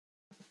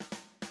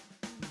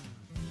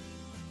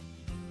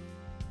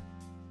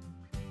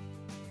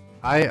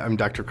Hi, I'm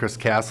Dr. Chris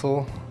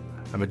Kasal.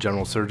 I'm a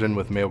general surgeon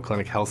with Mayo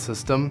Clinic Health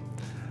System.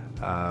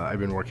 I've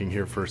been working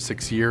here for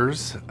 6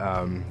 years.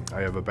 I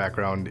have a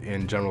background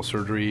in general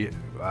surgery,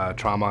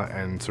 trauma,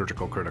 and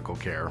surgical critical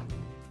care.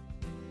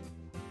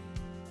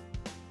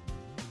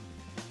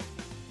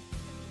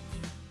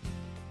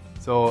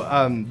 So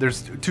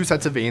there's two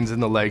sets of veins in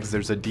the legs.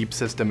 There's a deep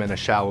system and a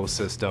shallow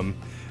system.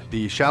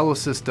 The shallow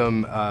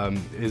system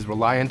is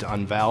reliant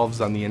on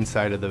valves on the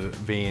inside of the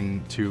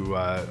vein to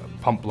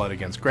pump blood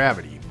against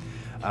gravity.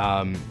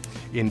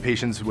 In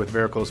patients with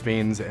varicose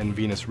veins and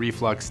venous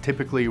reflux,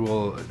 typically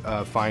we'll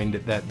find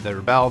that their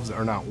valves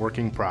are not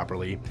working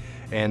properly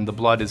and the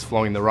blood is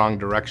flowing the wrong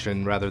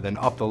direction rather than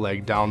up the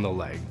leg, down the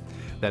leg.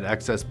 That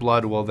excess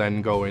blood will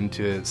then go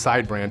into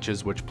side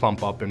branches which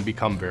plump up and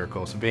become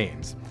varicose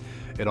veins.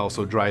 It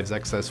also drives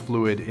excess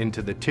fluid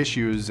into the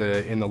tissues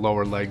in the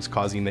lower legs,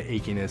 causing the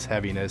achiness,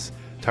 heaviness,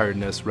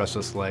 tiredness,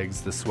 restless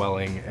legs, the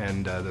swelling,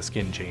 and the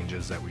skin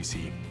changes that we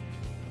see.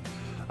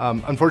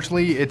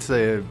 Unfortunately, it's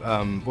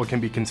what can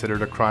be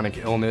considered a chronic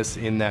illness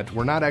in that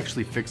we're not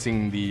actually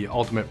fixing the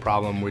ultimate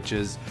problem, which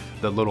is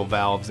the little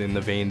valves in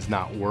the veins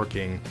not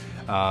working.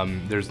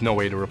 There's no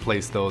way to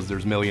replace those.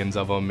 There's millions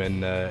of them,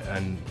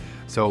 and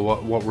so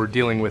what we're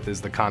dealing with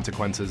is the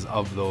consequences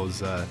of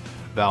those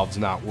valves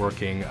not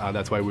working.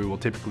 That's why we will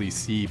typically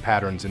see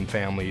patterns in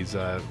families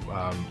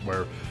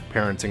where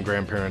parents and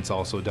grandparents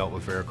also dealt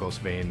with varicose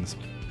veins.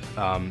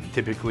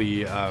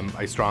 Typically,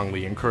 I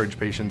strongly encourage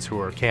patients who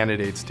are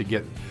candidates to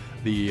get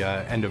the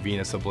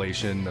endovenous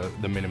ablation,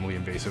 the minimally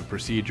invasive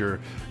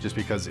procedure, just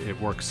because it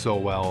works so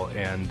well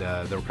and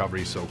the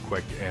recovery is so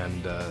quick,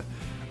 and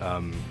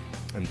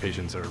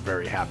patients are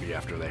very happy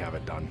after they have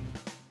it done.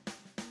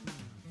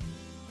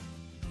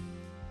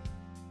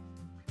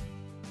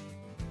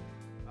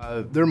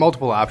 There are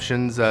multiple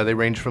options. They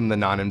range from the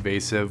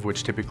non-invasive,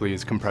 which typically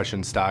is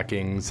compression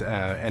stockings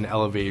and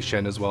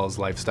elevation, as well as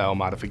lifestyle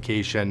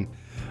modification.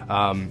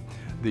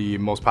 The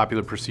most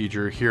popular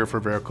procedure here for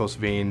varicose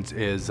veins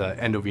is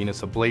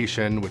endovenous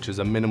ablation, which is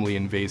a minimally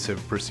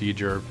invasive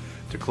procedure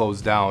to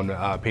close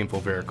down painful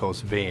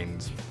varicose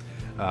veins.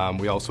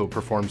 We also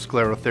perform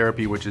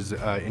sclerotherapy, which is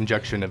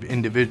injection of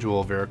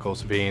individual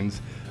varicose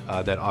veins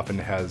that often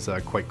has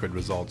quite good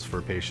results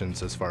for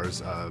patients as far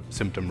as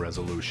symptom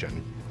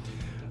resolution.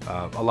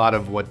 A lot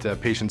of what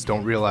patients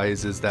don't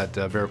realize is that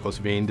varicose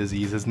vein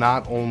disease is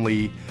not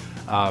only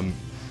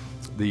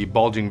the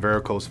bulging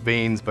varicose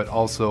veins, but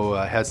also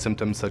has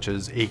symptoms such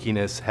as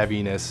achiness,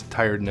 heaviness,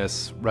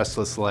 tiredness,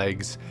 restless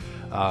legs,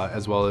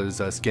 as well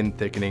as skin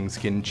thickening,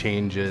 skin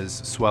changes,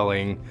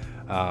 swelling,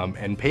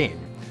 and pain.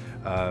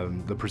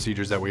 The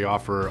procedures that we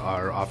offer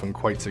are often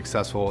quite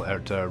successful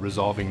at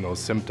resolving those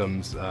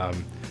symptoms,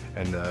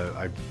 and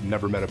I've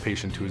never met a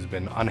patient who's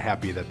been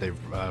unhappy that they've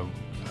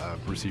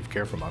received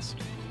care from us.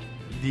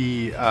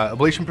 The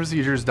ablation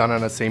procedure is done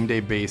on a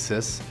same-day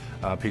basis.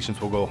 Patients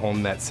will go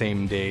home that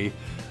same day.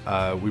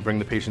 We bring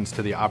the patients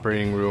to the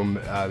operating room.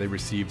 They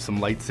receive some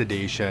light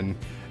sedation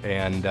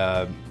and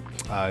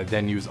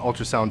then use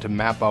ultrasound to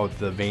map out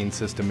the vein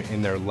system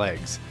in their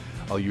legs.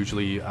 I'll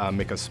usually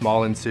make a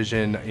small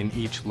incision in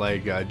each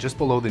leg just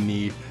below the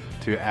knee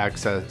to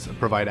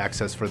provide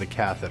access for the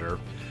catheter.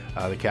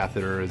 The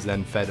catheter is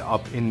then fed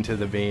up into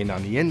the vein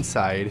on the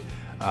inside,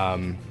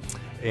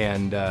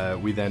 and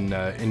we then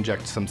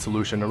inject some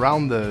solution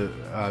around the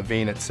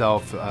vein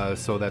itself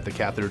so that the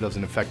catheter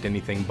doesn't affect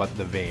anything but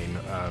the vein.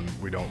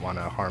 We don't want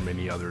to harm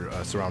any other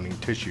surrounding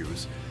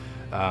tissues.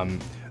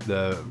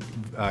 The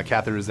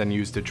catheter is then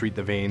used to treat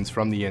the veins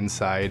from the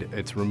inside.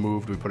 It's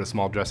removed, we put a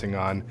small dressing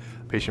on,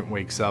 patient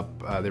wakes up,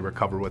 they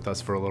recover with us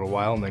for a little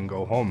while and then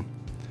go home.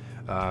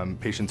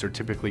 Patients are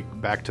typically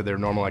back to their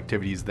normal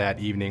activities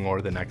that evening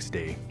or the next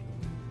day.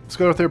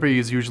 Sclerotherapy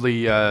is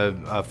usually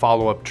a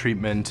follow-up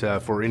treatment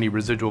for any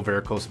residual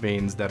varicose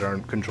veins that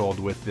aren't controlled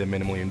with the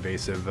minimally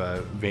invasive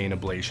vein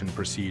ablation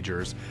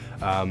procedures.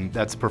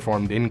 That's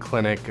performed in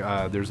clinic.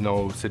 There's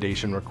no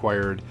sedation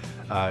required.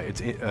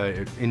 It's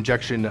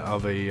injection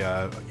of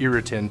a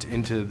irritant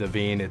into the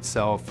vein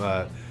itself,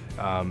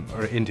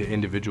 or into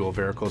individual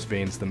varicose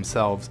veins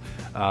themselves,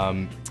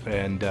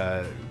 and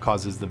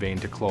causes the vein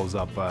to close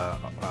up.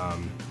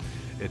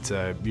 It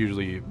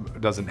usually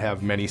doesn't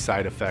have many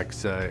side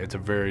effects. It's a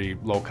very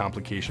low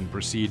complication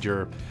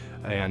procedure,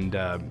 and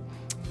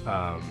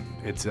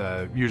it's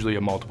usually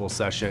a multiple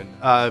session.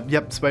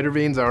 Yep, spider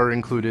veins are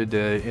included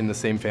in the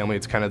same family.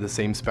 It's kind of the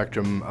same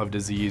spectrum of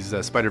disease.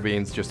 Spider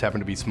veins just happen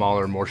to be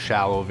smaller, more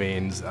shallow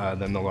veins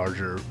than the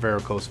larger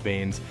varicose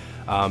veins.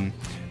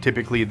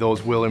 Typically,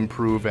 those will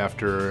improve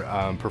after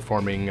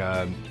performing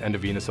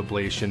endovenous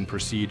ablation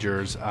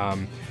procedures.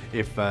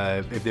 If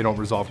they don't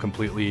resolve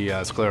completely,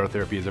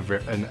 sclerotherapy is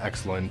an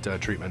excellent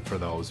treatment for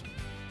those.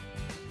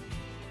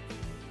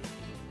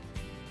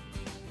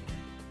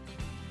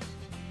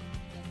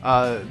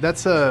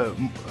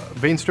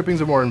 Vein stripping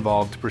is a more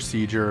involved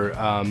procedure.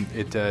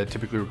 It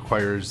typically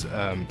requires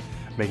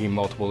making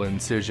multiple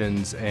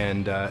incisions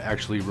and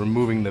actually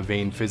removing the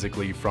vein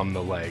physically from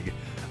the leg.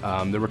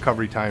 The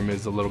recovery time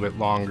is a little bit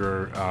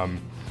longer,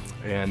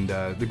 And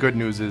the good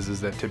news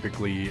is that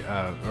typically,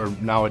 or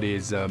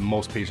nowadays,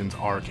 most patients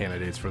are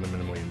candidates for the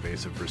minimally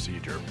invasive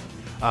procedure.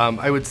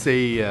 I would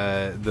say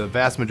the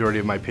vast majority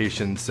of my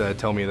patients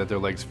tell me that their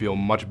legs feel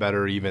much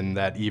better even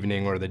that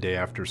evening or the day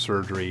after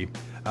surgery.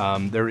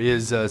 There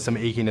is some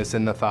achiness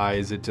in the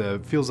thighs. It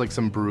feels like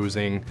some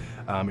bruising.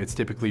 It's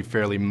typically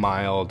fairly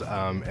mild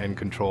and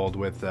controlled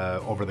with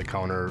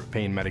over-the-counter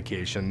pain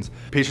medications.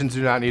 Patients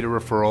do not need a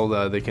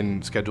referral. They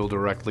can schedule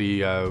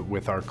directly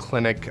with our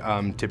clinic.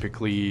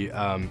 Typically,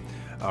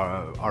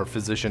 our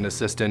physician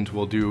assistant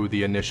will do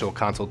the initial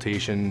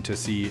consultation to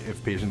see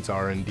if patients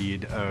are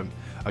indeed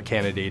a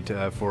candidate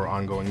for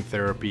ongoing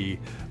therapy,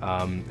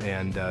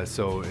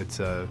 so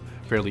it's a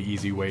fairly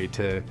easy way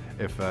to,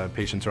 if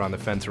patients are on the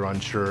fence or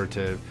unsure,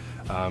 to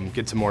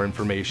get some more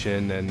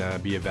information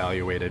and be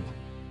evaluated.